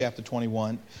chapter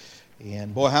 21.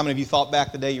 And boy, how many of you thought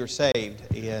back the day you were saved?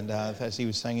 And as he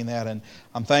was singing that, and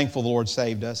I'm thankful the Lord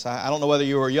saved us. I don't know whether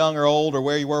you were young or old or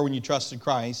where you were when you trusted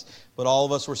Christ, but all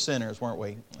of us were sinners, weren't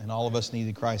we? And all of us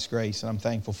needed Christ's grace, and I'm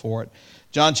thankful for it.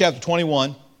 John chapter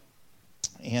 21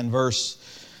 and we'll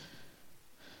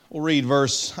read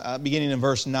beginning in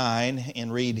verse 9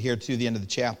 and read here to the end of the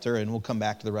chapter, and we'll come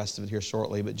back to the rest of it here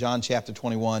shortly. But John chapter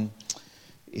 21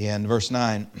 and verse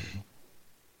 9.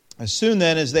 As soon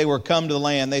then as they were come to the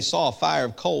land, they saw a fire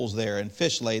of coals there, and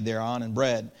fish laid thereon, and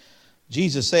bread.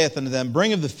 Jesus saith unto them,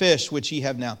 Bring of the fish which ye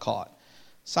have now caught.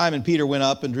 Simon Peter went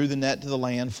up and drew the net to the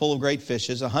land, full of great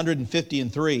fishes,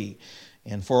 153.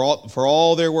 And for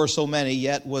all there were so many,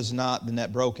 yet was not the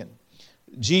net broken.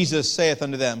 Jesus saith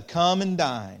unto them, Come and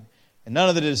dine. And none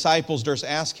of the disciples durst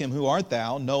ask him, Who art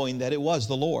thou? Knowing that it was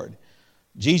the Lord.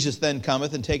 Jesus then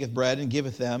cometh and taketh bread and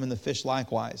giveth them, and the fish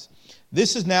likewise.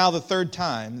 This is now the third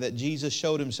time that Jesus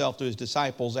showed himself to his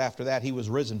disciples after that he was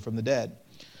risen from the dead.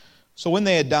 So when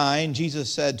they had dined, Jesus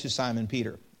said to Simon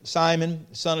Peter, Simon,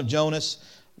 son of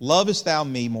Jonas, lovest thou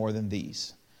me more than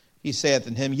these? He saith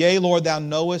unto him, Yea, Lord, thou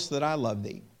knowest that I love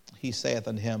thee. He saith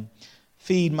unto him,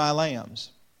 Feed my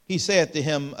lambs. He saith to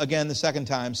him again the second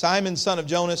time, Simon, son of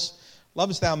Jonas,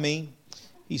 lovest thou me?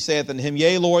 He saith unto him,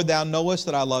 Yea, Lord, thou knowest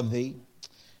that I love thee.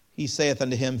 He saith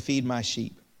unto him, Feed my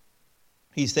sheep.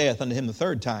 He saith unto him the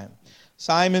third time,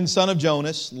 Simon, son of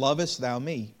Jonas, lovest thou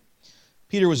me?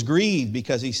 Peter was grieved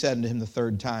because he said unto him the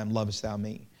third time, Lovest thou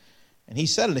me? And he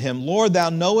said unto him, Lord, thou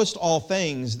knowest all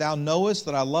things. Thou knowest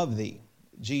that I love thee.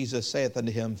 Jesus saith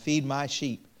unto him, Feed my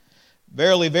sheep.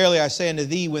 Verily, verily, I say unto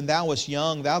thee, when thou wast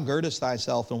young, thou girdest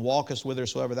thyself and walkest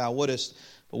whithersoever thou wouldest.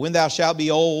 But when thou shalt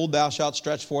be old, thou shalt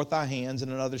stretch forth thy hands,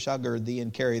 and another shall gird thee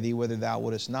and carry thee whither thou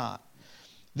wouldest not.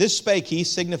 This spake he,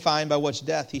 signifying by which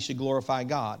death he should glorify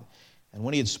God. And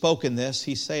when he had spoken this,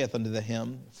 he saith unto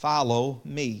him, Follow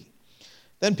me.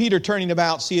 Then Peter, turning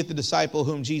about, seeth the disciple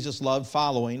whom Jesus loved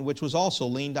following, which was also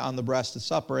leaned on the breast at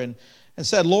supper, and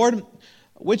said, Lord,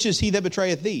 which is he that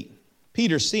betrayeth thee?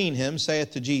 Peter, seeing him,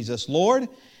 saith to Jesus, Lord,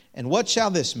 and what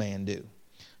shall this man do?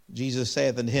 Jesus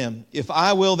saith unto him, If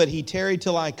I will that he tarry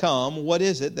till I come, what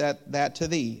is it that to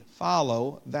thee?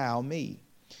 Follow thou me.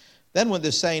 Then went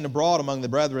this saying abroad among the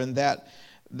brethren,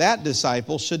 that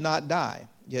disciple should not die.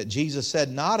 Yet Jesus said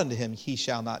not unto him, He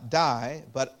shall not die,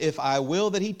 but if I will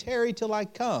that he tarry till I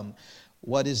come,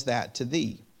 what is that to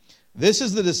thee? This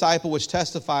is the disciple which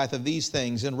testifieth of these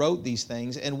things, and wrote these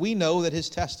things, and we know that his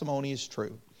testimony is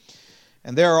true.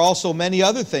 And there are also many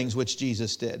other things which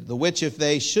Jesus did, the which if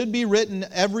they should be written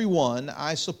every one,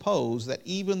 I suppose that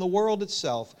even the world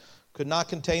itself could not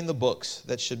contain the books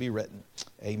that should be written.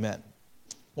 Amen.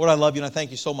 Lord, I love you, and I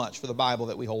thank you so much for the Bible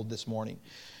that we hold this morning.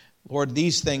 Lord,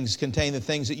 these things contain the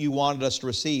things that you wanted us to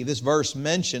receive. This verse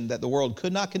mentioned that the world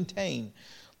could not contain,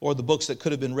 Lord, the books that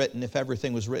could have been written if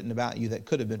everything was written about you that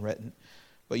could have been written.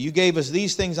 But you gave us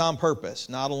these things on purpose,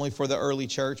 not only for the early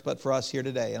church, but for us here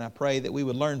today. And I pray that we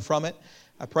would learn from it.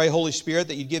 I pray, Holy Spirit,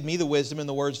 that you'd give me the wisdom and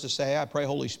the words to say. I pray,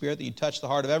 Holy Spirit, that you'd touch the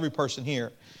heart of every person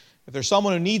here. If there's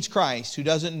someone who needs Christ, who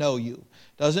doesn't know you,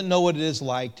 doesn't know what it is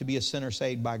like to be a sinner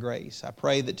saved by grace, I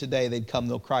pray that today they'd come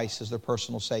to know Christ as their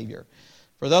personal Savior.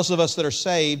 For those of us that are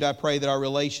saved, I pray that our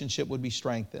relationship would be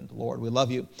strengthened. Lord, we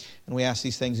love you, and we ask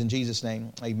these things in Jesus'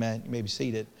 name. Amen. You may be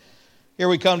seated. Here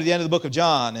we come to the end of the book of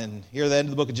John, and here at the end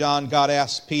of the book of John, God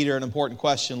asks Peter an important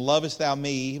question. Lovest thou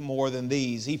me more than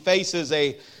these? He faces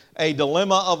a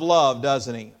dilemma of love,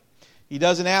 doesn't he? He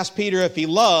doesn't ask Peter if he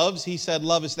loves. He said,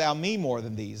 Lovest thou me more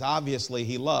than these? Obviously,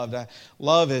 he loved.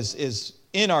 Love is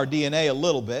in our DNA a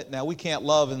little bit. Now, we can't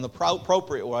love in the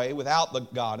appropriate way without the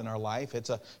God in our life. It's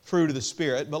a fruit of the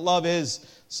Spirit. But love is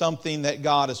something that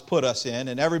God has put us in,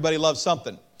 and everybody loves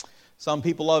something. Some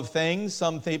people love things,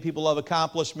 some people love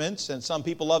accomplishments, and some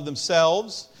people love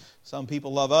themselves. Some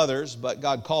people love others, but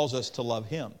God calls us to love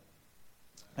Him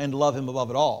and to love Him above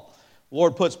it all. The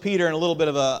Lord puts Peter in a little bit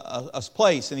of a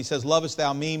place, and He says, Lovest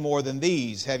thou me more than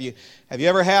these? Have you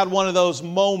ever had one of those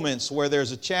moments where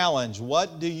there's a challenge?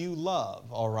 What do you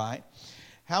love? All right.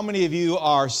 How many of you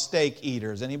are steak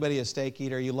eaters? Anybody a steak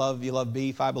eater? You love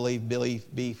beef? I believe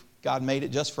beef. God made it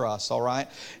just for us, all right?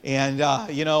 And,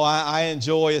 I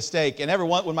enjoy a steak. And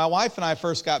when my wife and I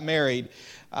first got married,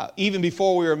 even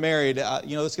before we were married, this is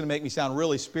going to make me sound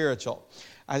really spiritual.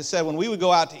 I said when we would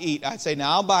go out to eat, I'd say,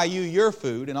 now I'll buy you your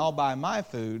food and I'll buy my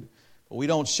food, but we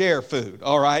don't share food,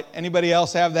 all right? Anybody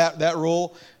else have that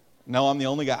rule? No, I'm the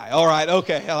only guy. All right,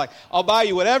 okay. I'll buy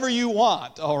you whatever you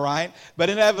want, all right?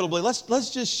 But inevitably, let's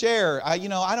just share. I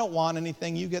don't want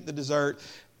anything. You get the dessert.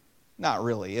 Not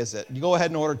really, is it? You go ahead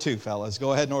and order 2, fellas.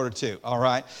 Go ahead and order 2, all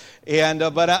right? And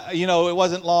but it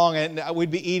wasn't long, and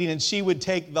we'd be eating, and she would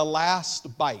take the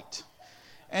last bite.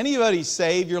 Anybody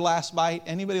save your last bite?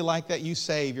 Anybody like that? You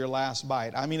save your last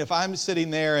bite. I mean, if I'm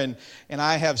sitting there and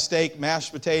I have steak,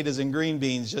 mashed potatoes, and green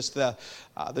beans, just the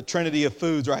trinity of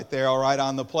foods right there, all right,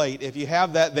 on the plate. If you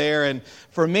have that there, and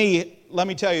for me, let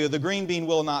me tell you, the green bean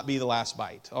will not be the last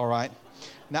bite, all right?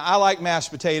 Now, I like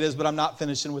mashed potatoes, but I'm not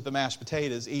finishing with the mashed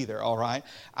potatoes either, all right?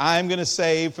 I'm going to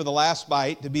save for the last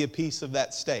bite to be a piece of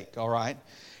that steak, all right?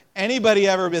 Anybody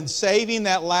ever been saving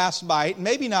that last bite,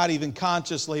 maybe not even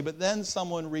consciously, but then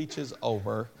someone reaches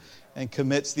over and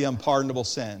commits the unpardonable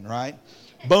sin, right?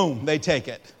 Boom, they take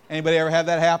it. Anybody ever have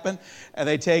that happen? And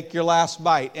they take your last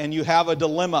bite, and you have a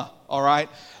dilemma, all right?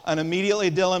 An immediately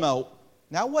dilemma.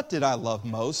 Now, what did I love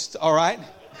most, all right?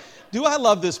 Do I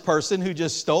love this person who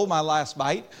just stole my last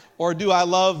bite, or do I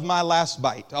love my last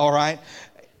bite, all right?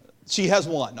 She has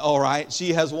won, all right?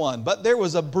 She has won. But there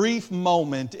was a brief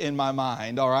moment in my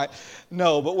mind, all right?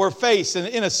 No, but we're faced,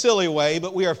 in a silly way,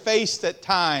 but we are faced at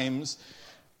times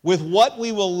with what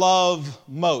we will love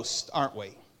most, aren't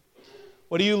we?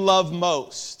 What do you love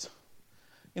most?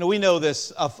 We know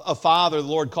this, a father, the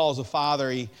Lord calls a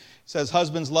father. He says,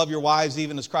 husbands, love your wives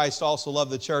even as Christ also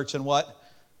loved the church and what?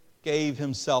 Gave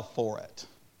himself for it,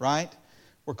 right?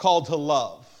 We're called to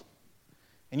love.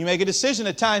 And you make a decision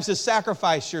at times to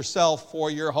sacrifice yourself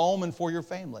for your home and for your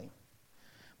family.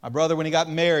 My brother, when he got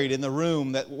married in the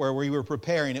room where we were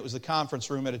preparing, it was the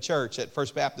conference room at a church at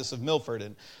First Baptist of Milford.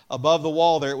 And above the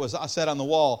wall there, it was said on the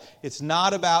wall, it's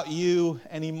not about you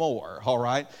anymore, all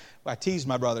right? I teased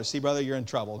my brother, see, brother, you're in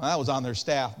trouble. And that was on their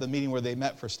staff, the meeting where they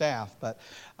met for staff. But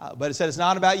it said it's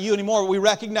not about you anymore. We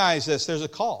recognize this. There's a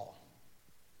call.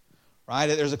 Right?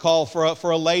 There's a call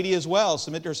for a lady as well.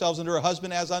 Submit yourselves unto her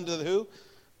husband as unto who?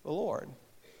 The Lord.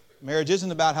 Marriage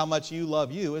isn't about how much you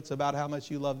love you. It's about how much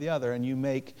you love the other. And you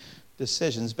make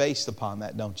decisions based upon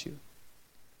that, don't you?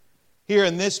 Here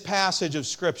in this passage of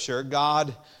Scripture,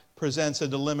 God presents a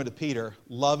dilemma to Peter.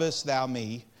 Lovest thou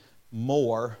me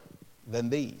more than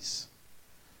these?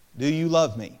 Do you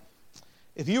love me?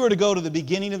 If you were to go to the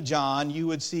beginning of John, you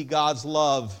would see God's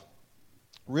love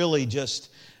really just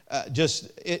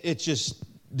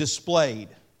displayed.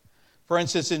 For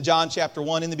instance, in John chapter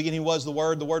 1, in the beginning was the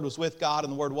Word was with God,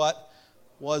 and the Word what?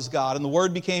 Was God. And the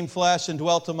Word became flesh and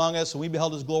dwelt among us, and we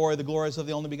beheld His glory, the glories of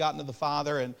the only begotten of the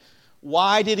Father. And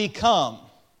why did He come?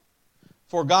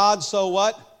 For God so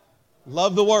what?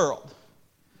 Loved the world.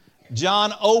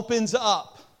 John opens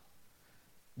up.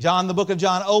 The book of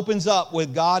John opens up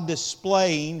with God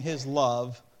displaying His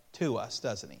love to us,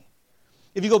 doesn't He?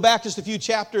 If you go back just a few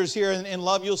chapters here in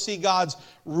love, you'll see God's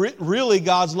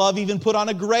love even put on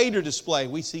a greater display.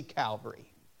 We see Calvary.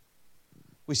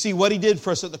 We see what He did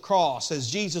for us at the cross,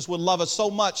 as Jesus would love us so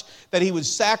much that He would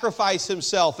sacrifice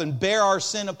Himself and bear our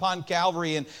sin upon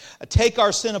Calvary and take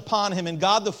our sin upon Him. And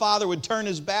God the Father would turn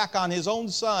His back on His own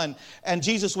Son, and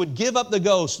Jesus would give up the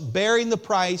ghost, bearing the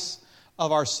price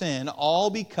of our sin, all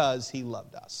because He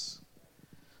loved us.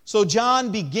 So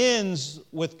John begins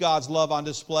with God's love on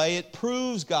display. It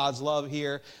proves God's love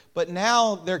here. But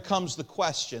now there comes the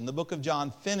question. The book of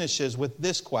John finishes with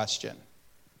this question.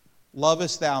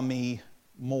 Lovest thou me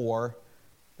more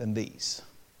than these?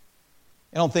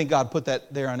 I don't think God put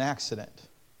that there on accident.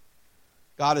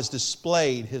 God has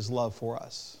displayed His love for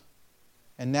us.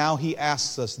 And now He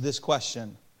asks us this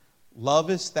question.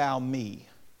 Lovest thou me?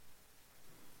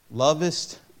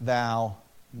 Lovest thou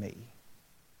me?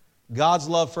 God's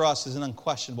love for us is an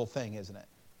unquestionable thing, isn't it?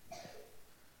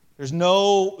 There's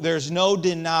no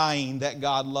denying that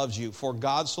God loves you. For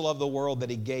God so loved the world that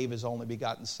He gave His only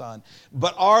begotten Son.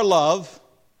 But our love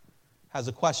has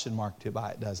a question mark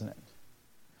by it, doesn't it?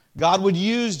 God would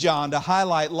use John to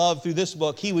highlight love through this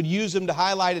book. He would use him to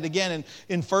highlight it again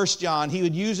in 1 John. He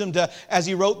would use him to, as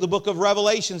he wrote the book of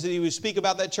Revelations, that he would speak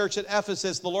about that church at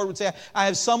Ephesus. The Lord would say, I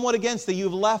have somewhat against thee.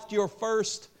 You've left your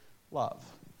first love.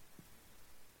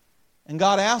 And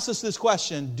God asks us this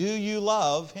question, do you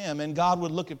love Him? And God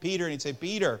would look at Peter and He'd say,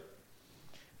 Peter,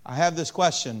 I have this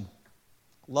question.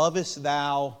 Lovest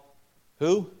thou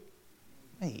who?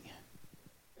 Me.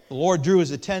 The Lord drew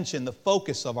His attention, the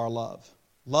focus of our love.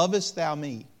 Lovest thou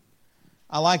me?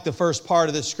 I like the first part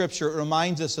of this scripture. It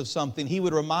reminds us of something. He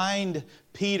would remind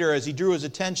Peter, as he drew his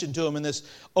attention to him in this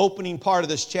opening part of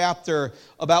this chapter,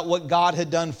 about what God had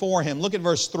done for him. Look at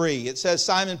verse 3. It says,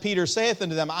 Simon Peter saith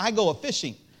unto them, I go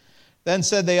a-fishing. Then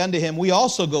said they unto him, we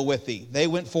also go with thee. They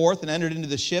went forth and entered into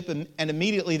the ship, and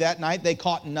immediately that night they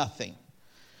caught nothing.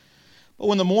 But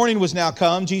when the morning was now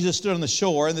come, Jesus stood on the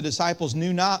shore, and the disciples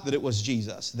knew not that it was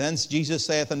Jesus. Then Jesus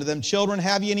saith unto them, Children,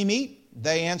 have ye any meat?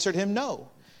 They answered him, No.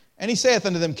 And he saith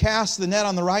unto them, Cast the net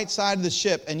on the right side of the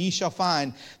ship, and ye shall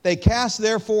find. They cast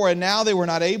therefore, and now they were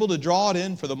not able to draw it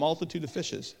in for the multitude of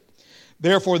fishes.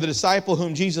 Therefore the disciple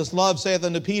whom Jesus loved saith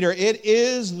unto Peter, It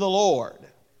is the Lord.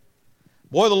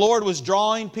 Boy, the Lord was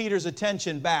drawing Peter's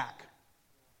attention back.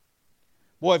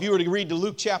 Boy, if you were to read to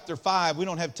Luke chapter 5, we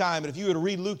don't have time, but if you were to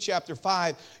read Luke chapter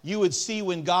 5, you would see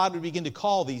when God would begin to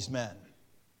call these men.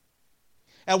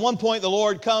 At one point, the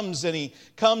Lord comes and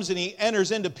he enters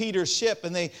into Peter's ship,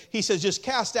 and he says, just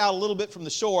cast out a little bit from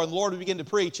the shore, and the Lord would begin to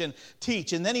preach and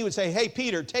teach. And then he would say, hey,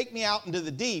 Peter, take me out into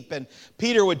the deep. And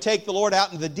Peter would take the Lord out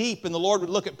into the deep, and the Lord would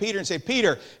look at Peter and say,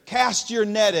 Peter, cast your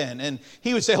net in. And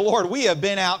he would say, Lord, we have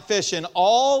been out fishing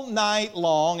all night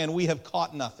long, and we have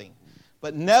caught nothing.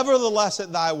 But nevertheless,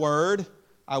 at thy word,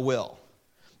 I will.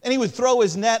 And he would throw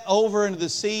his net over into the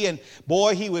sea, and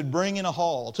boy, he would bring in a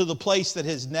haul to the place that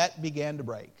his net began to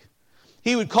break.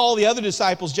 He would call the other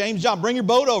disciples, James, John, bring your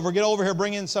boat over, get over here,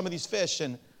 bring in some of these fish.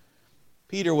 And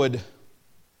Peter would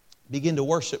begin to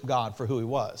worship God for who he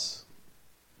was.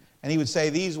 And he would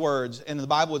say these words, and the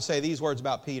Bible would say these words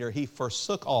about Peter, he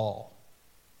forsook all.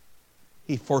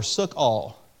 He forsook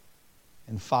all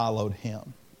and followed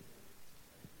him.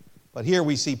 But here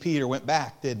we see Peter went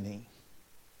back, didn't he?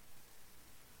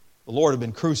 The Lord had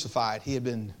been crucified. He had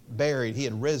been buried. He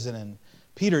had risen. And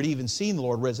Peter had even seen the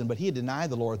Lord risen, but he had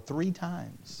denied the Lord 3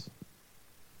 times.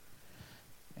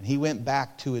 And he went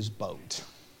back to his boat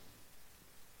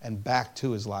and back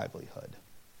to his livelihood.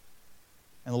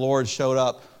 And the Lord showed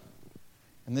up.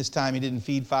 And this time he didn't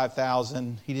feed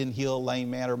 5,000. He didn't heal a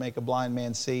lame man or make a blind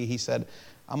man see. He said,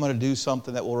 I'm going to do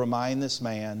something that will remind this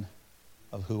man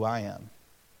of who I am.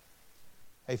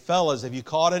 Hey, fellas, have you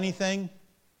caught anything?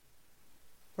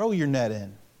 Throw your net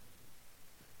in.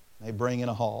 They bring in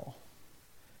a haul.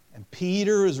 And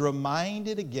Peter is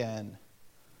reminded again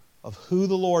of who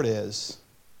the Lord is,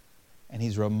 and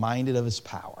he's reminded of his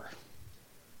power.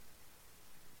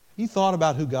 Have you thought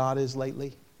about who God is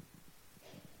lately?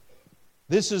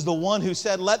 This is the one who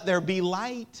said, let there be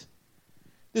light.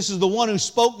 This is the one who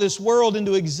spoke this world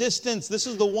into existence. This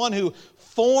is the one who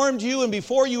formed you, and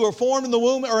before you were formed in the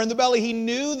womb or in the belly, he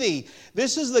knew thee.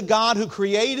 This is the God who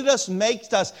created us,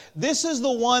 makes us. This is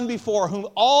the one before whom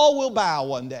all will bow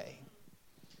one day.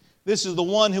 This is the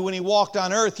one who, when he walked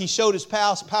on earth, he showed his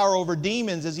power over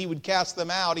demons as he would cast them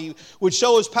out. He would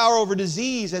show his power over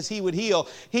disease as he would heal.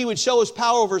 He would show his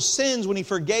power over sins when he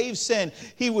forgave sin.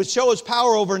 He would show his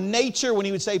power over nature when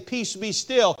he would say, peace be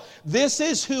still. This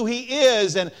is who he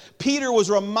is. And Peter was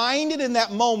reminded in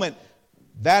that moment,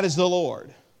 that is the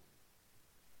Lord.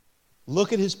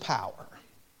 Look at his power.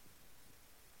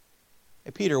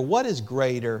 Hey, Peter, what is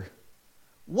greater?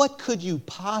 What could you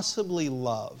possibly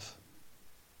love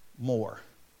more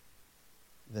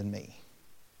than me?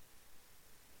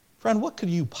 Friend, what could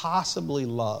you possibly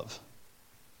love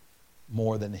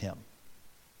more than him?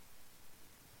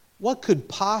 What could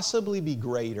possibly be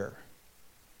greater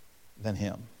than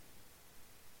him?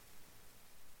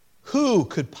 Who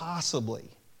could possibly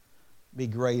be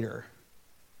greater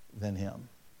than him?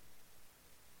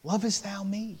 Lovest thou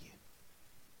me?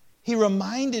 He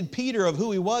reminded Peter of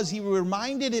who he was. He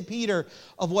reminded Peter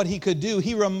of what he could do.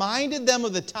 He reminded them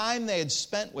of the time they had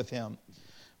spent with him.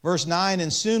 Verse 9,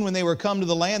 and soon when they were come to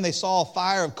the land, they saw a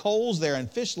fire of coals there,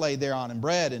 and fish laid thereon, and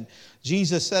bread. And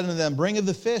Jesus said unto them, bring of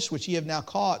the fish which ye have now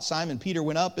caught. Simon Peter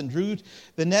went up and drew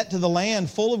the net to the land,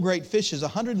 full of great fishes,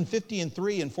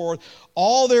 153, and for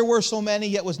all there were so many,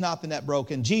 yet was not the net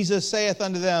broken. Jesus saith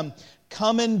unto them,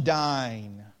 come and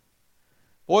dine.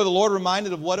 Boy, the Lord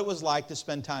reminded of what it was like to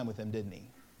spend time with him, didn't he?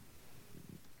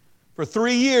 For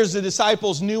 3 years, the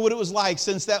disciples knew what it was like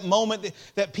since that moment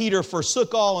that Peter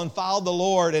forsook all and followed the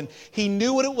Lord. And he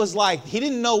knew what it was like. He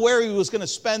didn't know where he was going to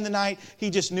spend the night. He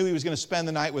just knew he was going to spend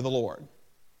the night with the Lord.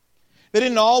 They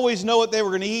didn't always know what they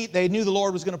were going to eat. They knew the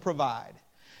Lord was going to provide.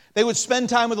 They would spend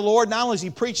time with the Lord, not only as he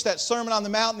preached that Sermon on the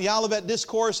Mount and the Olivet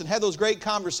Discourse and had those great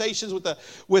conversations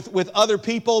with other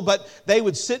people, but they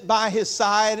would sit by his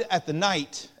side at the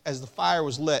night as the fire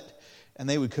was lit, and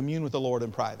they would commune with the Lord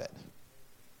in private.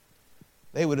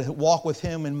 They would walk with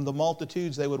him in the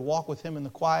multitudes. They would walk with him in the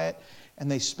quiet, and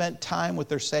they spent time with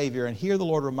their Savior. And here the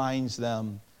Lord reminds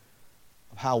them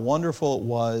of how wonderful it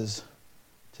was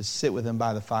to sit with him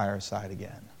by the fireside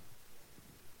again.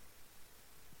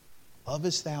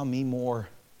 Lovest thou me more?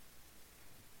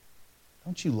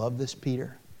 Don't you love this,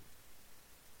 Peter?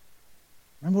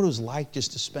 Remember what it was like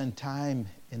just to spend time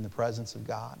in the presence of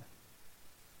God?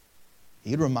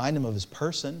 He'd remind him of his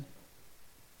person.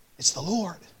 It's the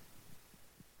Lord.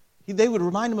 They would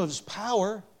remind him of his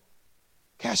power.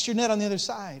 Cast your net on the other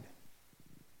side.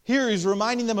 Here he's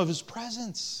reminding them of his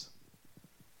presence.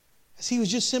 As he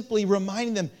was just simply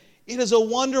reminding them, it is a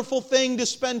wonderful thing to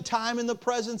spend time in the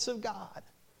presence of God.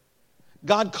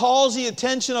 God calls the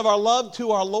attention of our love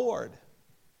to our Lord.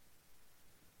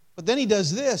 But then he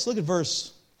does this. Look at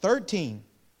verse 13.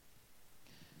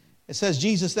 It says,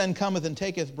 Jesus then cometh and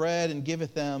taketh bread and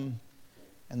giveth them,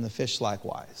 and the fish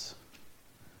likewise.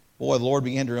 Boy, the Lord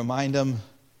began to remind them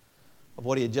of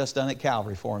what he had just done at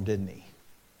Calvary for them, didn't he?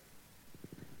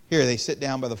 Here they sit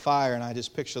down by the fire, and I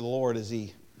just picture the Lord as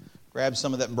he grabs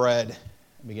some of that bread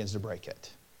and begins to break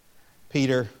it.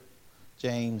 Peter,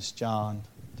 James, John,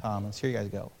 Thomas, here you guys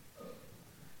go.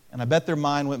 And I bet their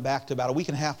mind went back to about a week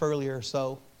and a half earlier or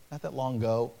so, not that long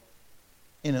ago,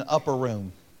 in an upper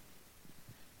room.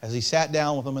 As he sat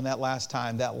down with them in that last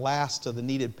time, that last of the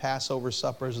needed Passover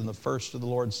suppers and the first of the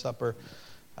Lord's Supper,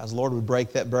 as the Lord would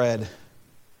break that bread,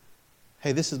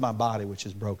 hey, this is my body which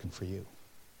is broken for you.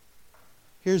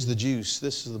 Here's the juice.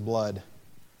 This is the blood that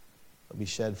will be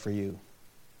shed for you.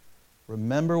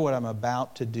 Remember what I'm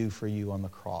about to do for you on the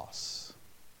cross.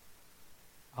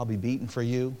 I'll be beaten for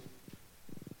you.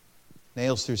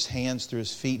 Nails through his hands, through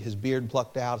his feet, his beard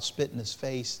plucked out, spit in his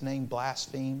face, name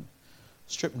blasphemed,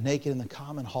 stripped naked in the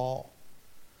common hall.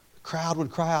 The crowd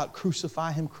would cry out,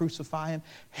 crucify him, crucify him.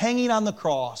 Hanging on the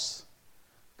cross,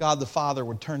 God the Father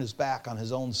would turn his back on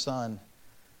his own Son.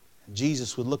 And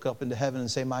Jesus would look up into heaven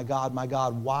and say, my God,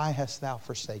 why hast thou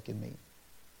forsaken me?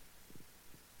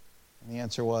 And the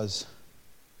answer was,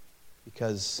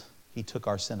 because he took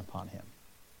our sin upon him.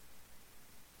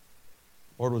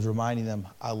 The Lord was reminding them,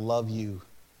 I love you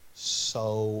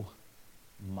so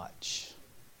much.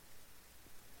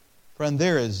 Friend,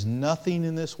 there is nothing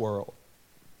in this world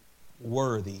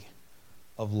worthy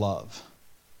of love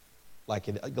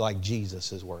like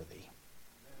Jesus is worthy.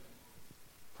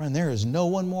 Friend, there is no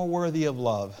one more worthy of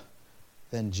love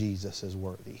than Jesus is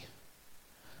worthy.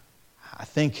 I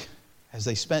think as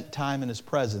they spent time in his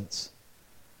presence,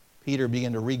 Peter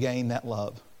began to regain that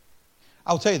love.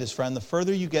 I'll tell you this, friend, the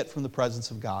further you get from the presence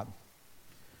of God,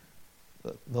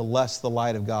 the less the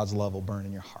light of God's love will burn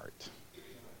in your heart.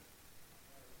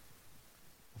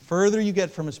 The further you get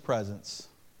from his presence,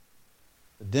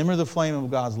 the dimmer the flame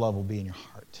of God's love will be in your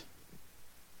heart.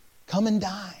 Come and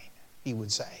dine, he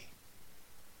would say.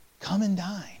 Come and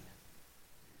dine.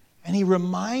 And he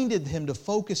reminded him to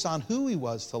focus on who he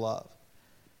was to love.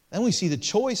 Then we see the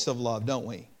choice of love, don't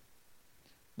we?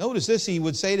 Notice this, he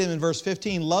would say to him in verse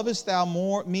 15, lovest thou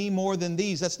me more than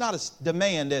these? That's not a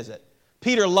demand, is it?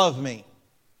 Peter, love me.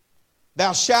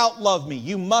 Thou shalt love me.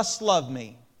 You must love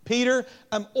me. Peter,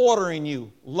 I'm ordering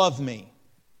you, love me.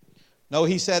 No,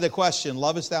 he said a question,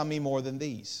 lovest thou me more than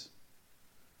these?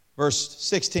 Verse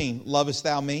 16, lovest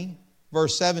thou me?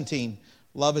 Verse 17,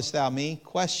 lovest thou me?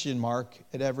 Question mark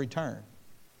at every turn.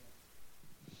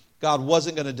 God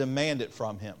wasn't going to demand it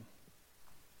from him.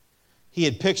 He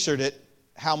had pictured it,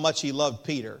 how much he loved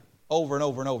Peter, over and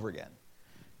over and over again.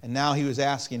 And now he was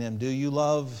asking him, do you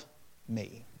love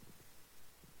me?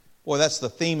 Boy, that's the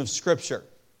theme of Scripture.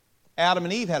 Adam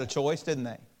and Eve had a choice, didn't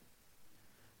they?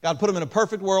 God put them in a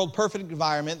perfect world, perfect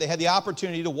environment. They had the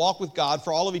opportunity to walk with God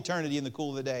for all of eternity in the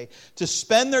cool of the day, to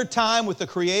spend their time with the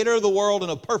Creator of the world in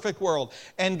a perfect world.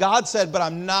 And God said, but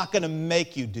I'm not going to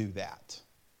make you do that.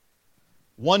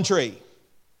 One tree,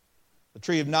 the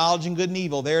tree of knowledge and good and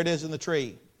evil, there it is in the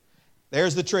tree.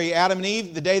 There's the tree. Adam and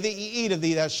Eve, the day that you eat of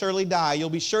thee, thou surely die.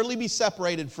 You'll surely be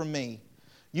separated from me.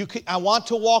 I want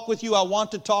to walk with you. I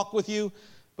want to talk with you.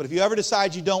 But if you ever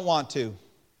decide you don't want to,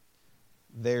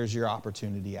 there's your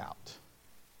opportunity out.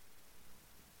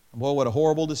 And boy, what a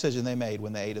horrible decision they made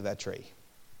when they ate of that tree.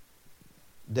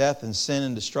 Death and sin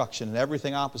and destruction and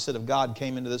everything opposite of God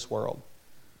came into this world.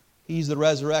 He's the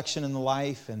resurrection and the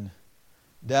life, and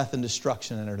death and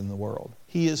destruction entered in the world.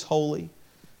 He is holy,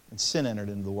 and sin entered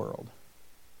into the world.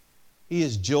 He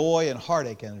is joy, and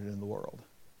heartache entered into the world.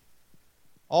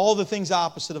 All the things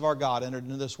opposite of our God entered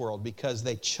into this world because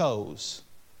they chose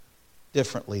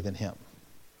differently than him.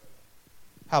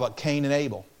 How about Cain and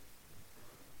Abel?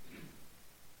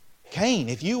 Cain,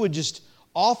 if you would just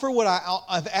offer what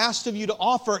I've asked of you to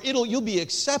offer, you'll be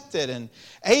accepted. And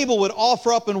Abel would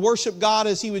offer up and worship God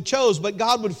as he would chose, but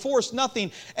God would force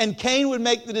nothing. And Cain would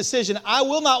make the decision, I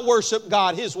will not worship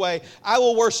God his way. I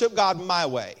will worship God my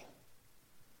way.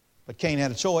 But Cain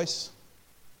had a choice.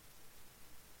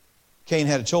 Cain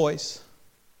had a choice.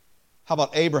 How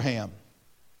about Abraham?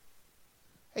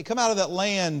 Hey, come out of that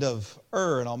land of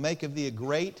Ur, and I'll make of thee a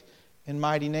great and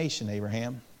mighty nation,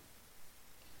 Abraham.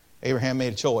 Abraham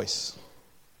made a choice.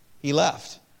 He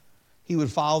left. He would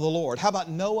follow the Lord. How about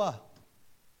Noah?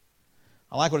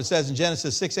 I like what it says in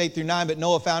Genesis 6, 8-9. But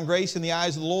Noah found grace in the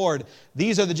eyes of the Lord.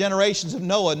 These are the generations of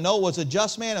Noah. Noah was a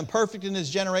just man and perfect in his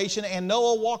generation, and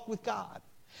Noah walked with God.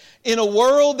 In a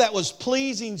world that was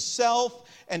pleasing self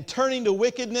and turning to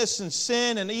wickedness and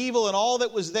sin and evil and all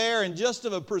that was there and just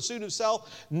of a pursuit of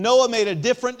self, Noah made a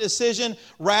different decision.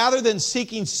 Rather than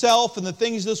seeking self and the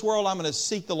things of this world, I'm going to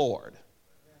seek the Lord.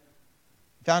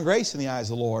 He found grace in the eyes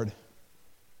of the Lord.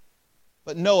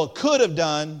 But Noah could have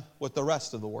done what the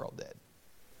rest of the world did.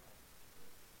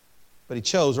 But he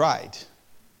chose right.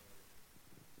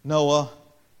 Noah,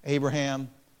 Abraham,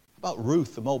 how about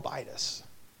Ruth the Moabitess?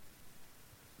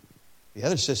 The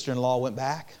other sister-in-law went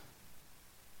back.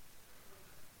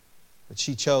 But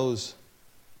she chose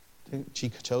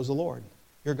the Lord.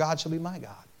 Your God shall be my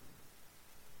God.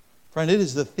 Friend, it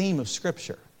is the theme of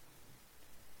Scripture.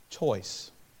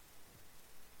 Choice.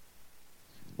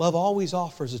 Love always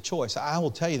offers a choice. I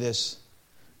will tell you this.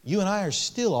 You and I are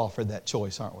still offered that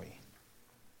choice, aren't we?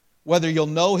 Whether you'll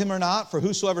know Him or not, for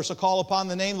whosoever shall call upon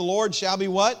the name of the Lord shall be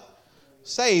what?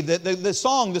 Saved. The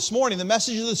song this morning, the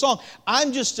message of the song,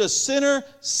 I'm just a sinner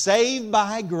saved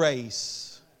by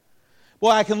grace.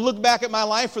 Boy, I can look back at my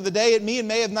life for the day at me in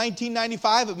May of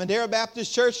 1995 at Madera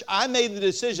Baptist Church. I made the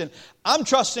decision, I'm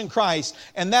trusting Christ,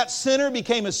 and that sinner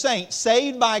became a saint,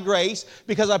 saved by grace,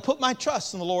 because I put my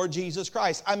trust in the Lord Jesus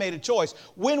Christ. I made a choice.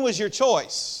 When was your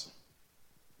choice?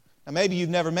 Now, maybe you've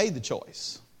never made the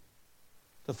choice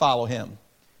to follow Him.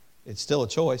 It's still a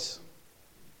choice.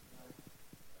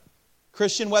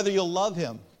 Christian, whether you'll love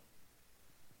Him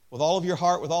with all of your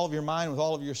heart, with all of your mind, with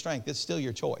all of your strength, it's still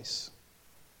your choice.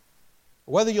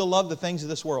 Whether you'll love the things of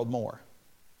this world more.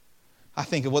 I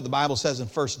think of what the Bible says in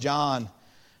 1 John.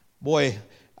 Boy,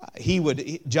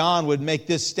 John would make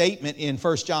this statement in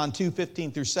 1 John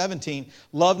 2:15-17.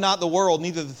 Love not the world,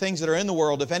 neither the things that are in the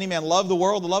world. If any man love the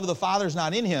world, the love of the Father is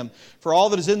not in him. For all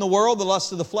that is in the world, the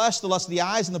lust of the flesh, the lust of the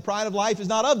eyes, and the pride of life is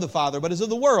not of the Father, but is of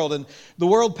the world. And the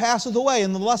world passeth away,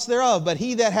 and the lust thereof. But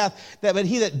he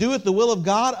that doeth the will of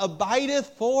God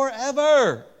abideth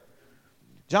forever.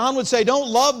 John would say, don't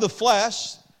love the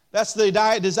flesh. That's the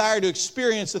desire to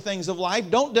experience the things of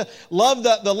life. Don't love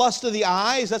the lust of the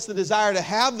eyes. That's the desire to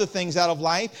have the things out of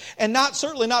life. And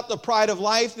certainly not the pride of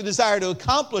life, the desire to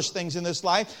accomplish things in this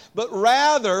life, but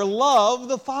rather love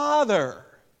the Father.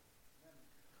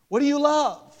 What do you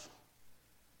love?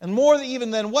 And more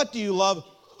even than what do you love,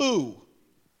 who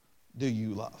do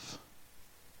you love?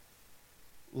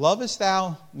 Lovest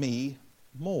thou me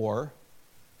more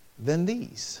than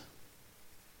these?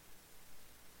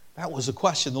 That was a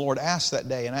question the Lord asked that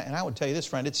day. And I would tell you this,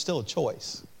 friend, it's still a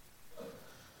choice.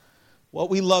 What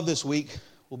we love this week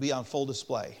will be on full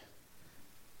display.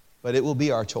 But it will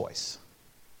be our choice.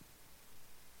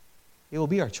 It will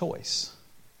be our choice.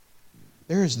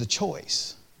 There is the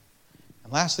choice.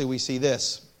 And lastly, we see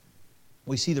this.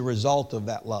 We see the result of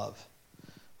that love.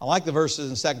 I like the verses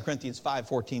in 2 Corinthians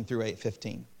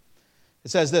 5:14-8:15. It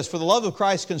says this, for the love of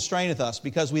Christ constraineth us,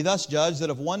 because we thus judge that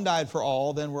if one died for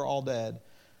all, then we're all dead.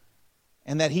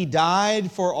 And that He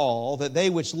died for all, that they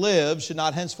which live should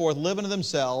not henceforth live unto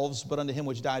themselves, but unto Him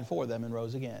which died for them and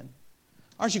rose again.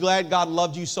 Aren't you glad God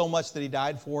loved you so much that He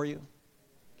died for you?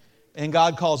 And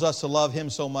God calls us to love Him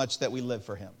so much that we live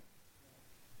for Him.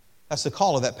 That's the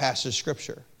call of that passage of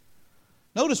Scripture.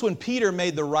 Notice when Peter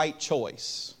made the right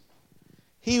choice,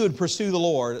 he would pursue the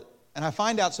Lord. And I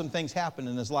find out some things happened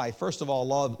in his life. First of all,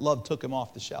 love took him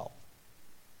off the shelf.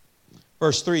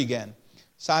 Verse 3 again.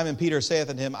 Simon Peter saith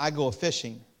unto him, I go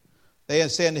a-fishing. They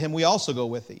say unto him, we also go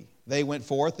with thee. They went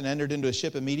forth and entered into a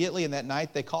ship immediately, and that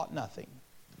night they caught nothing.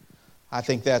 I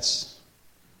think that's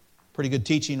pretty good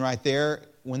teaching right there.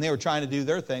 When they were trying to do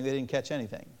their thing, they didn't catch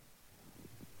anything.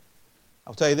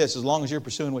 I'll tell you this, as long as you're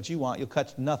pursuing what you want, you'll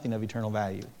catch nothing of eternal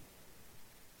value.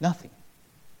 Nothing.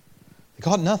 They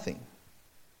caught nothing.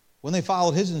 When they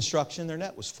followed His instruction, their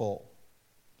net was full.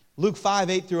 Luke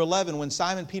 5:8-11, when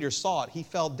Simon Peter saw it, he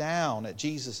fell down at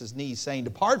Jesus' knees, saying,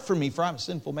 depart from me, for I'm a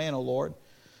sinful man, O Lord.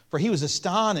 For he was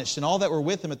astonished, and all that were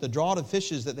with him, at the draught of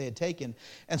fishes that they had taken.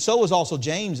 And so was also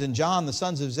James and John, the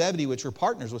sons of Zebedee, which were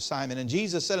partners with Simon. And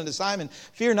Jesus said unto Simon,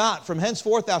 fear not, from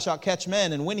henceforth thou shalt catch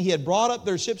men. And when he had brought up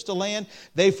their ships to land,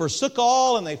 they forsook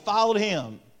all, and they followed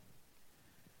him.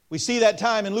 We see that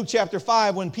time in Luke chapter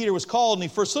 5 when Peter was called and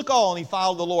he forsook all and he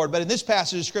followed the Lord. But in this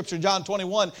passage of Scripture, John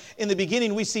 21, in the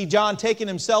beginning we see John taking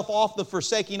himself off the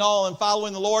forsaking all and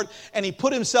following the Lord, and he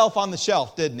put himself on the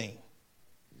shelf, didn't he?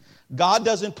 God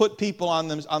doesn't put people on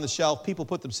the shelf. People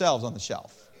put themselves on the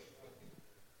shelf.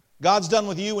 God's done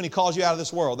with you when He calls you out of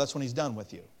this world. That's when He's done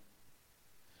with you.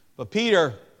 But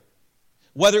Peter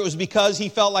Whether it was because he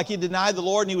felt like he denied the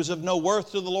Lord and he was of no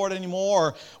worth to the Lord anymore,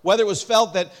 or whether it was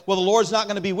felt that, well, the Lord's not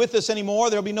going to be with us anymore,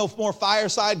 there'll be no more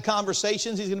fireside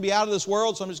conversations, he's going to be out of this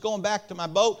world, so I'm just going back to my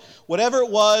boat. Whatever it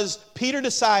was, Peter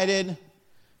decided that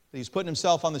he's putting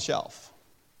himself on the shelf.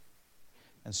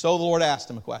 And so the Lord asked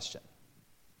him a question.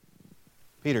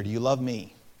 Peter, do you love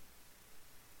me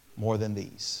more than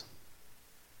these?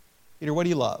 Peter, what do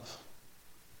you love?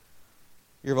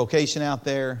 Your vocation out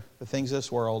there, the things of this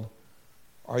world.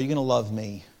 Are you going to love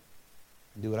me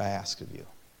and do what I ask of you?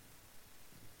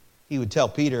 He would tell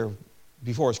Peter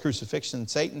before his crucifixion,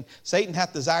 Satan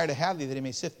hath desire to have thee that he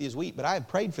may sift thee as wheat, but I have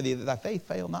prayed for thee that thy faith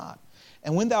fail not.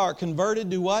 And when thou art converted,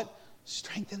 do what?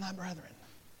 Strengthen thy brethren.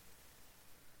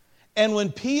 And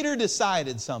when Peter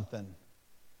decided something,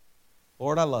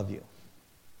 Lord, I love you,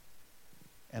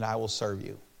 and I will serve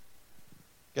you.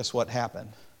 Guess what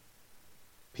happened?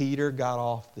 Peter got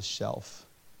off the shelf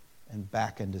and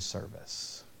back into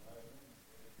service.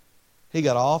 He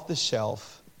got off the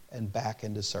shelf and back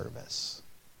into service.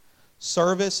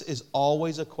 Service is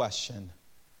always a question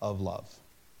of love.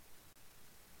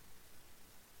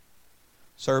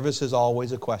 Service is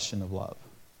always a question of love.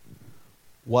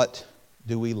 What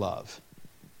do we love?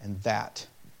 And that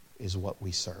is what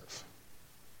we serve.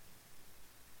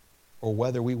 Or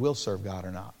whether we will serve God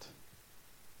or not.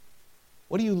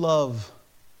 What do you love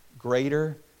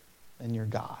greater than your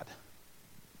God?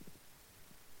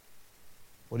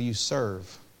 What do you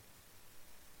serve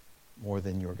more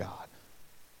than your God?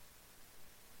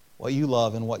 What you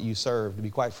love and what you serve, to be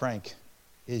quite frank,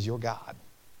 is your God.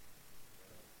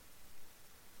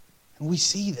 And we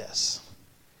see this.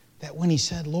 That when he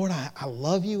said, Lord, I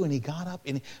love you, and he got up,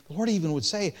 and the Lord even would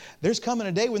say, there's coming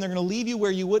a day when they're going to leave you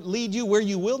where you would lead you, where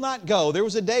you will not go. There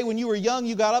was a day when you were young,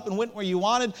 you got up and went where you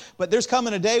wanted, but there's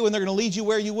coming a day when they're going to lead you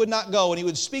where you would not go. And he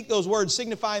would speak those words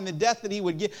signifying the death that he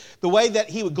would give, the way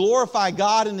that he would glorify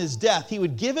God in his death. He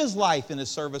would give his life in his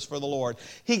service for the Lord.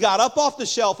 He got up off the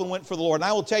shelf and went for the Lord. And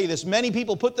I will tell you this, many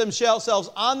people put themselves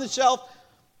on the shelf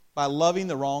by loving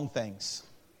the wrong things.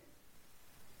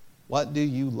 What do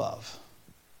you love?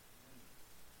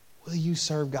 Will you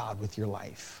serve God with your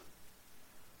life?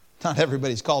 Not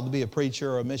everybody's called to be a preacher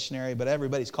or a missionary, but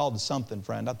everybody's called to something,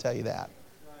 friend. I'll tell you that.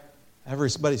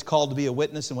 Everybody's called to be a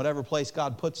witness in whatever place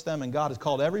God puts them, and God has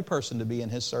called every person to be in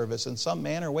His service in some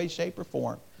manner, way, shape, or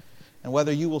form. And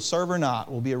whether you will serve or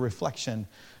not will be a reflection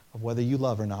of whether you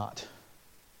love or not.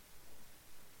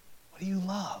 What do you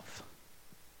love?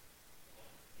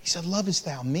 He said, Lovest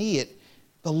Thou Me?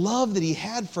 The love that he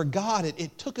had for God,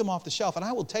 it took him off the shelf. And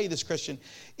I will tell you this, Christian,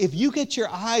 if you get your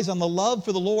eyes on the love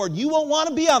for the Lord, you won't want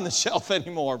to be on the shelf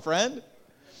anymore, friend.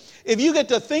 If you get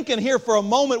to thinking here for a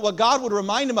moment what God would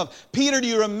remind him of, Peter, do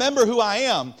you remember who I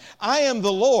am? I am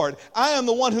the Lord. I am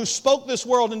the one who spoke this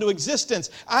world into existence.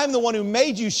 I am the one who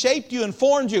made you, shaped you, and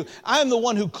formed you. I am the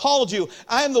one who called you.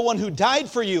 I am the one who died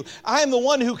for you. I am the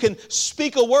one who can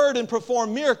speak a word and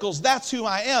perform miracles. That's who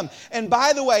I am. And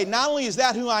by the way, not only is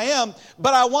that who I am,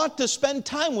 but I want to spend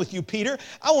time with you, Peter.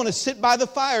 I want to sit by the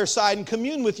fireside and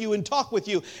commune with you and talk with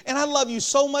you. And I love you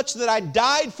so much that I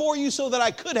died for you so that I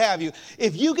could have you.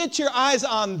 If you get your eyes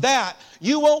on that,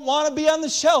 you won't want to be on the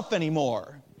shelf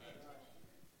anymore.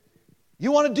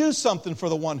 You want to do something for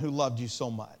the one who loved you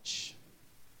so much.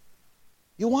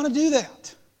 You want to do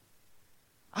that.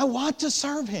 I want to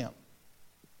serve him.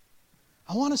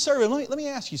 I want to serve him. Let me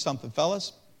ask you something,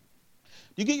 fellas.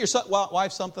 Do you get your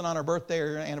wife something on her birthday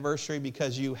or anniversary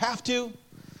because you have to,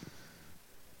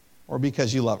 or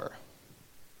because you love her?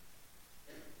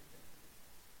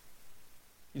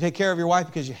 You take care of your wife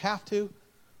because you have to,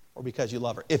 or because you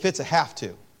love her? If it's a have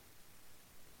to,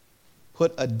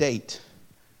 put a date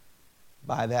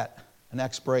by that, an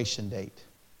expiration date.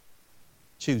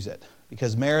 Choose it.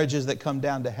 Because marriages that come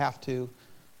down to have to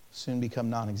soon become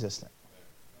non-existent.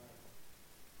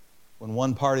 When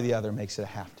one part or the other makes it a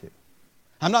have to.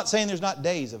 I'm not saying there's not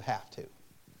days of have to,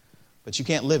 but you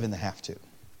can't live in the have to.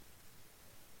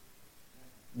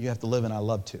 You have to live in I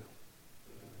love to.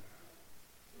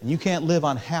 And you can't live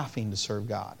on having to serve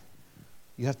God.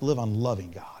 You have to live on loving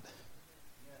God.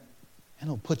 And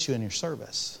it'll put you in your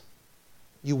service.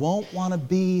 You won't want to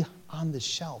be on the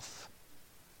shelf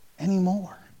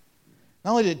anymore.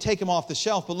 Not only did it take him off the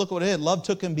shelf, but look what it did. Love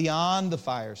took him beyond the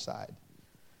fireside.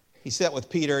 He sat with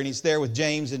Peter, and he's there with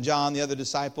James and John, the other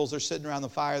disciples. They're sitting around the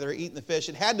fire. They're eating the fish.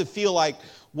 It had to feel like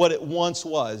what it once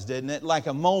was, didn't it? Like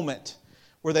a moment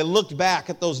where they looked back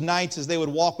at those nights as they would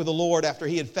walk with the Lord after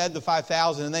He had fed the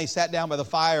 5,000 and they sat down by the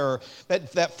fire, or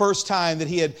that first time that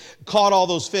He had caught all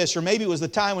those fish, or maybe it was the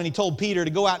time when He told Peter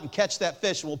to go out and catch that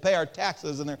fish and we'll pay our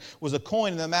taxes, and there was a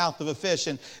coin in the mouth of a fish.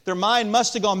 And their mind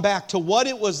must have gone back to what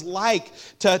it was like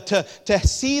to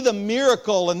see the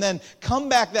miracle and then come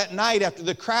back that night after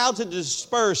the crowds had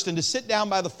dispersed and to sit down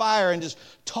by the fire and just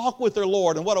talk with their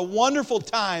Lord. And what a wonderful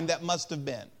time that must have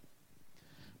been.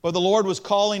 But the Lord was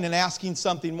calling and asking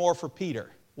something more for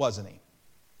Peter, wasn't He?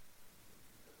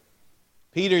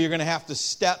 Peter, you're going to have to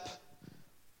step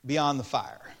beyond the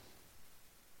fire.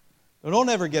 But don't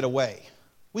ever get away.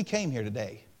 We came here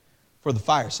today for the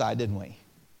fireside, didn't we?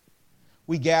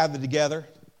 We gathered together.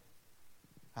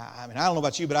 I mean, I don't know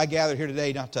about you, but I gathered here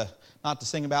today not to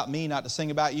sing about me, not to sing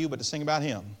about you, but to sing about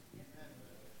Him.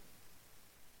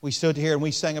 We stood here and we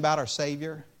sang about our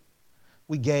Savior.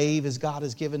 We gave as God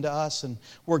has given to us, and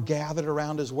we're gathered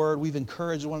around His Word. We've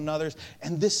encouraged one another,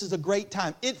 and this is a great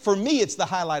time. For me, it's the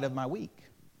highlight of my week.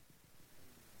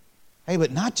 Hey,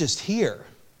 but not just here.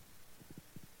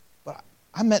 But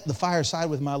I met the fireside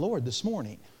with my Lord this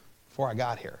morning before I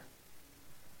got here.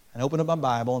 And opened up my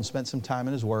Bible and spent some time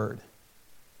in His Word.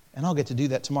 And I'll get to do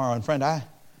that tomorrow. And friend,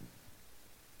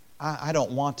 I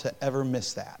don't want to ever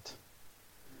miss that.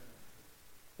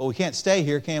 But we can't stay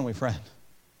here, can we, friend?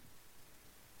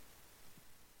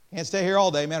 Can't stay here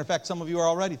all day. Matter of fact, some of you are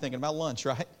already thinking about lunch,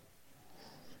 right?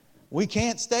 We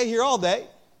can't stay here all day.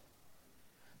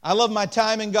 I love my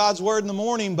time in God's Word in the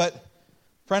morning, but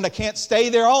friend, I can't stay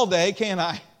there all day, can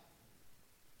I?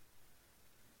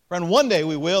 Friend, one day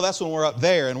we will. That's when we're up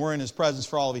there and we're in His presence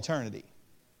for all of eternity.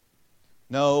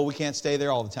 No, we can't stay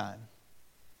there all the time.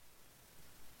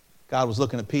 God was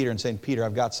looking at Peter and saying, Peter,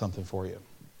 I've got something for you.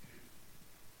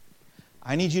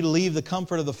 I need you to leave the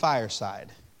comfort of the fireside.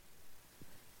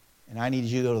 And I need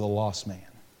you to go to the lost man.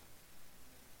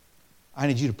 I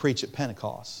need you to preach at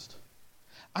Pentecost.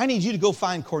 I need you to go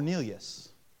find Cornelius.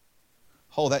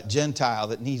 Oh, that Gentile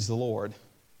that needs the Lord.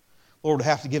 Lord would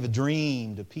have to give a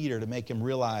dream to Peter to make him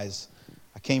realize,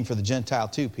 I came for the Gentile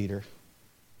too, Peter.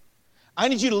 I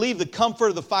need you to leave the comfort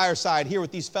of the fireside here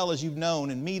with these fellas you've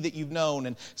known and me that you've known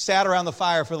and sat around the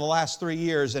fire for the last 3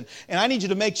 years. And I need you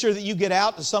to make sure that you get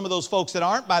out to some of those folks that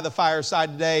aren't by the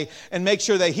fireside today and make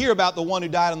sure they hear about the one who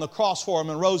died on the cross for them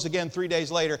and rose again 3 days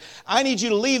later. I need you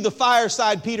to leave the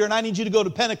fireside, Peter, and I need you to go to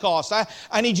Pentecost.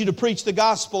 I need you to preach the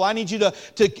gospel. I need you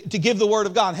to give the word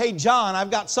of God. Hey, John,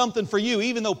 I've got something for you.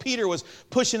 Even though Peter was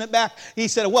pushing it back, he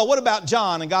said, well, what about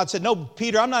John? And God said, no,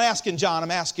 Peter, I'm not asking John, I'm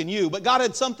asking you. But God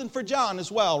had something for John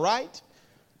as well, right?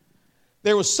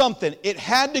 There was something. It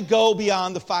had to go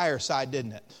beyond the fireside,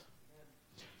 didn't it?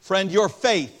 Friend, your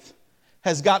faith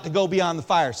has got to go beyond the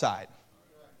fireside.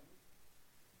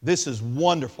 This is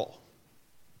wonderful.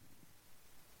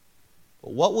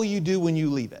 But what will you do when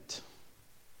you leave it?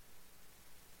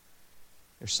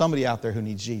 There's somebody out there who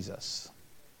needs Jesus.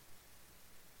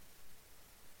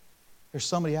 There's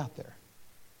somebody out there.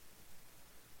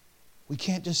 We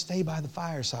can't just stay by the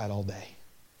fireside all day.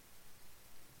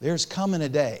 There's coming a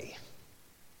day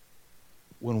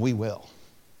when we will.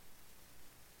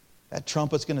 That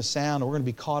trumpet's going to sound, and we're going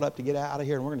to be caught up to get out of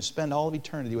here, and we're going to spend all of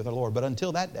eternity with our Lord. But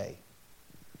until that day,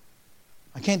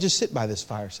 I can't just sit by this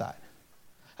fireside.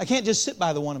 I can't just sit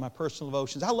by the one of my personal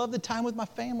devotions. I love the time with my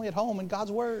family at home and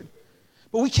God's Word.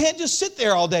 But we can't just sit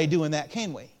there all day doing that,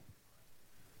 can we?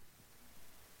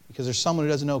 Because there's someone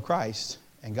who doesn't know Christ,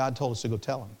 and God told us to go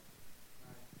tell him.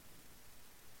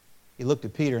 He looked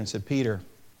at Peter and said, Peter,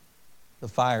 the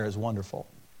fire is wonderful.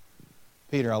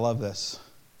 Peter, I love this.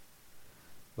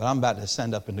 But I'm about to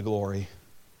ascend up into glory.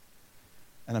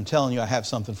 And I'm telling you, I have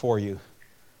something for you.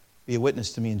 Be a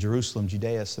witness to me in Jerusalem,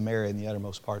 Judea, Samaria, and the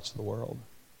uttermost parts of the world.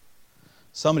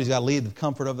 Somebody's got to leave the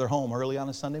comfort of their home early on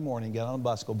a Sunday morning, get on a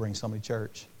bus, go bring somebody to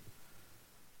church.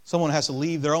 Someone has to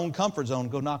leave their own comfort zone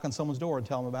and go knock on someone's door and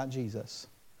tell them about Jesus.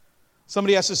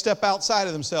 Somebody has to step outside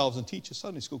of themselves and teach a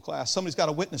Sunday school class. Somebody's got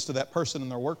to witness to that person in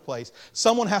their workplace.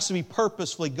 Someone has to be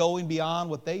purposefully going beyond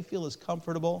what they feel is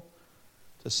comfortable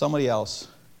to somebody else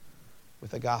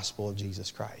with the gospel of Jesus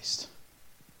Christ.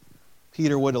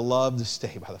 Peter would have loved to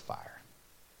stay by the fire.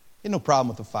 He had no problem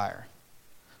with the fire.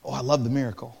 Oh, I love the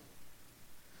miracle.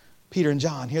 Peter and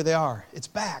John, here they are. It's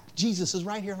back. Jesus is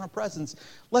right here in our presence.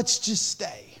 Let's just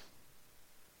stay.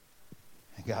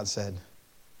 And God said,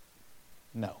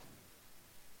 no.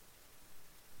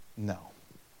 No.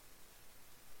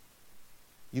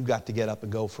 You've got to get up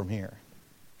and go from here.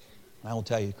 I will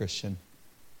tell you, Christian,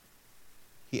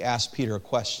 he asked Peter a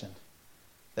question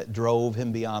that drove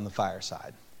him beyond the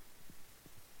fireside.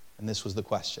 And this was the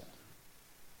question.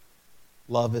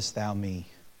 Lovest thou me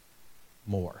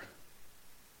more?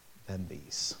 than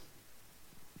these?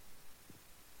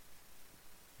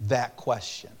 That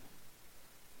question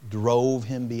drove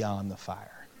him beyond the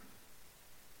fire.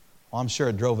 Well, I'm sure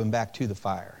it drove him back to the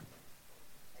fire,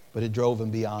 but it drove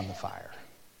him beyond the fire.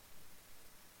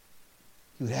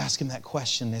 He would ask him that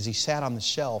question as he sat on the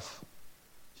shelf,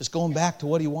 just going back to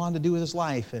what he wanted to do with his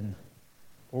life. And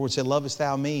the Lord would say, "Lovest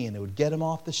thou me?" And it would get him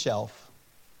off the shelf.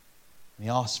 And he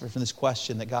asked for this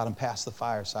question that got him past the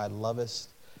fireside, "Lovest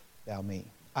thou me?"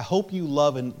 I hope you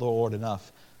love the Lord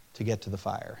enough to get to the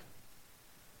fire.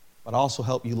 But I also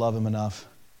hope you love Him enough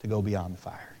to go beyond the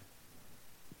fire.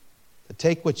 To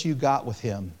take what you got with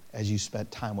Him as you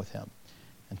spent time with Him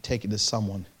and take it to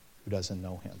someone who doesn't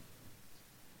know Him.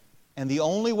 And the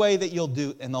only way that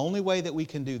the only way that we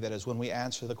can do that is when we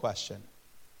answer the question,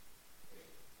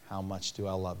 how much do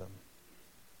I love Him?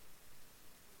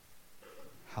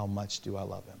 How much do I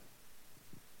love Him?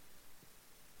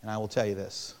 And I will tell you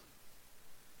this.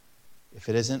 If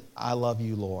it isn't, "I love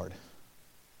you, Lord,"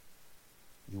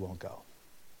 you won't go.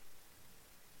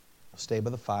 You'll stay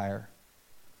by the fire.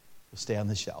 You'll stay on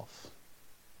the shelf.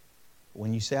 But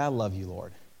when you say, "I love you,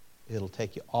 Lord," it'll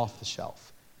take you off the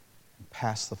shelf and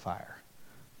past the fire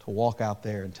to walk out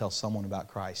there and tell someone about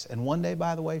Christ. And one day,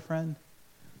 by the way, friend,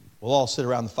 we'll all sit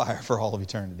around the fire for all of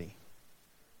eternity.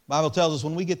 The Bible tells us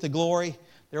when we get to glory,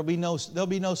 there'll be no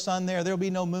sun there, there'll be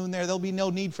no moon there, there'll be no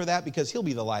need for that because He'll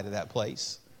be the light of that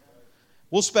place.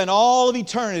 We'll spend all of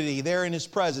eternity there in His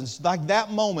presence. Like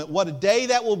that moment, what a day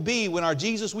that will be when our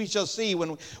Jesus we shall see,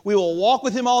 when we will walk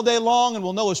with Him all day long and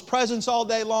we'll know His presence all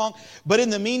day long. But in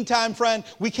the meantime, friend,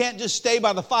 we can't just stay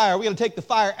by the fire. We've got to take the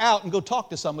fire out and go talk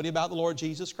to somebody about the Lord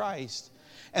Jesus Christ.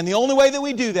 And the only way that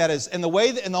we do that is,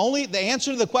 the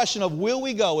answer to the question of will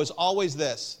we go is always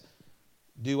this: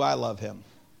 do I love Him?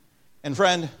 And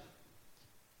friend,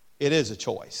 it is a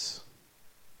choice.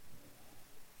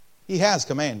 He has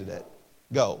commanded it.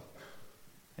 Go.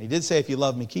 And He did say, "If you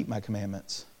love me, keep my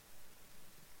commandments."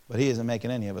 But He isn't making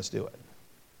any of us do it.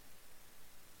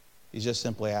 He's just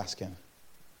simply asking,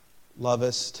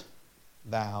 "Lovest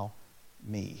thou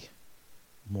me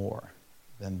more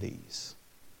than these?"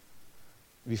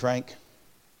 To be frank,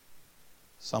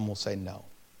 some will say no.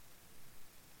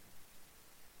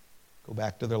 Go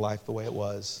back to their life the way it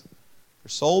was. Their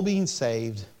soul being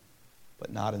saved,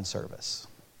 but not in service.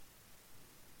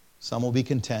 Some will be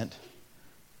content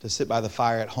to sit by the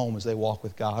fire at home as they walk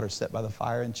with God or sit by the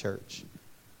fire in church.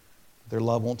 Their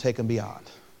love won't take them beyond.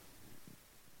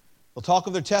 They'll talk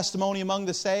of their testimony among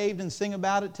the saved and sing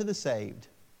about it to the saved.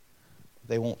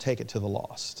 They won't take it to the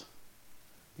lost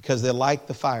because they like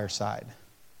the fireside,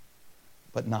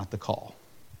 but not the call.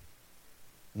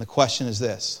 And the question is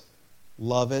this: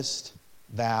 lovest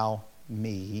thou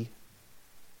me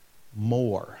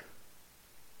more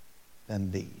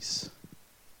than these?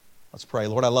 Let's pray.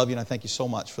 Lord, I love you and I thank you so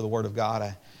much for the Word of God.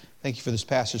 I thank you for this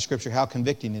passage of Scripture, how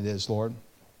convicting it is, Lord.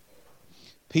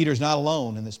 Peter's not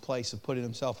alone in this place of putting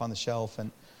himself on the shelf,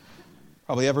 and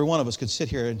probably every one of us could sit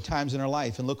here in times in our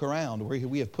life and look around where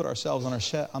we have put ourselves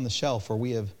on the shelf, or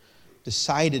we have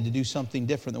decided to do something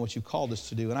different than what you called us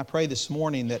to do. And I pray this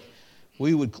morning that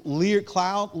we would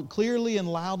clearly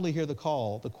and loudly hear the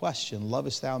call, the question,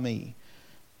 "Lovest thou me?"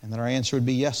 And that our answer would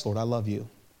be, "Yes, Lord, I love you.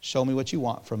 Show me what you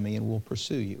want from me and we'll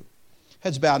pursue you."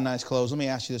 Heads bowed and eyes closed. Let me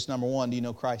ask you this. Number one, do you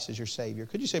know Christ as your Savior?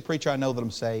 Could you say, "Preacher, I know that I'm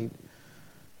saved.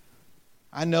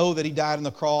 I know that He died on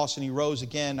the cross and He rose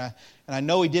again. And I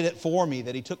know He did it for me,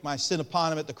 that He took my sin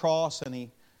upon Him at the cross and He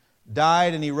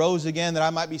died and He rose again that I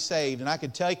might be saved. And I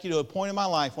could take you to a point in my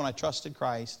life when I trusted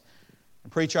Christ.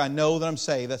 And preacher, I know that I'm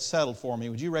saved. That's settled for me."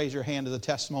 Would you raise your hand as a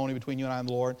testimony between you and I and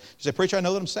the Lord? You say, "Preacher, I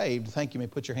know that I'm saved." Thank you. You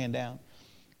may put your hand down.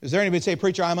 Is there anybody say,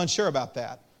 "Preacher, I'm unsure about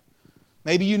that"?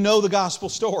 Maybe you know the gospel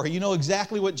story. You know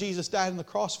exactly what Jesus died on the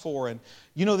cross for, and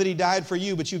you know that He died for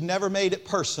you, but you've never made it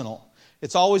personal.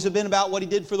 It's always been about what He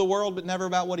did for the world, but never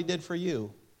about what He did for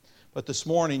you. But this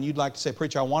morning, you'd like to say,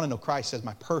 "Preacher, I want to know Christ as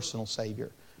my personal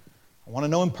Savior. I want to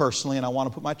know Him personally, and I want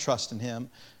to put my trust in Him."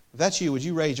 If that's you, would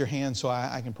you raise your hand so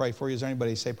I can pray for you? Is there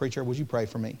anybody who say, "Preacher, would you pray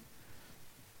for me?"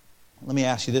 Let me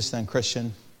ask you this then,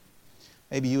 Christian.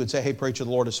 Maybe you would say, "Hey, preacher, the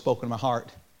Lord has spoken to my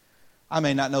heart. I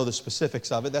may not know the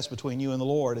specifics of it. That's between you and the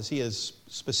Lord as He has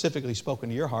specifically spoken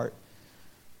to your heart."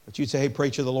 But you'd say, "Hey,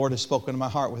 preacher, the Lord has spoken to my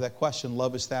heart with that question,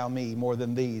 'Lovest thou me more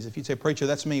than these?'" If you'd say, "Preacher,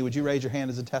 that's me," would you raise your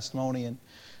hand as a testimony? And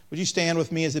would you stand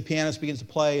with me as the pianist begins to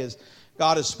play, as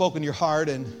God has spoken to your heart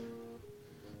and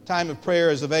time of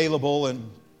prayer is available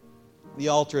and the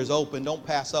altar is open. Don't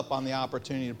pass up on the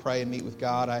opportunity to pray and meet with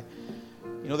God.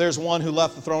 There's one who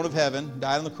left the throne of heaven,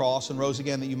 died on the cross, and rose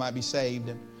again that you might be saved.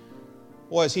 And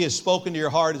boy, as He has spoken to your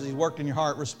heart, as He's worked in your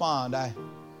heart, respond. I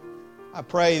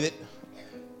pray that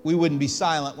we wouldn't be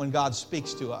silent when God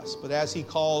speaks to us. But as He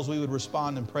calls, we would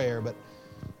respond in prayer. But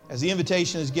as the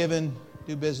invitation is given,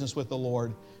 do business with the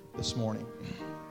Lord this morning.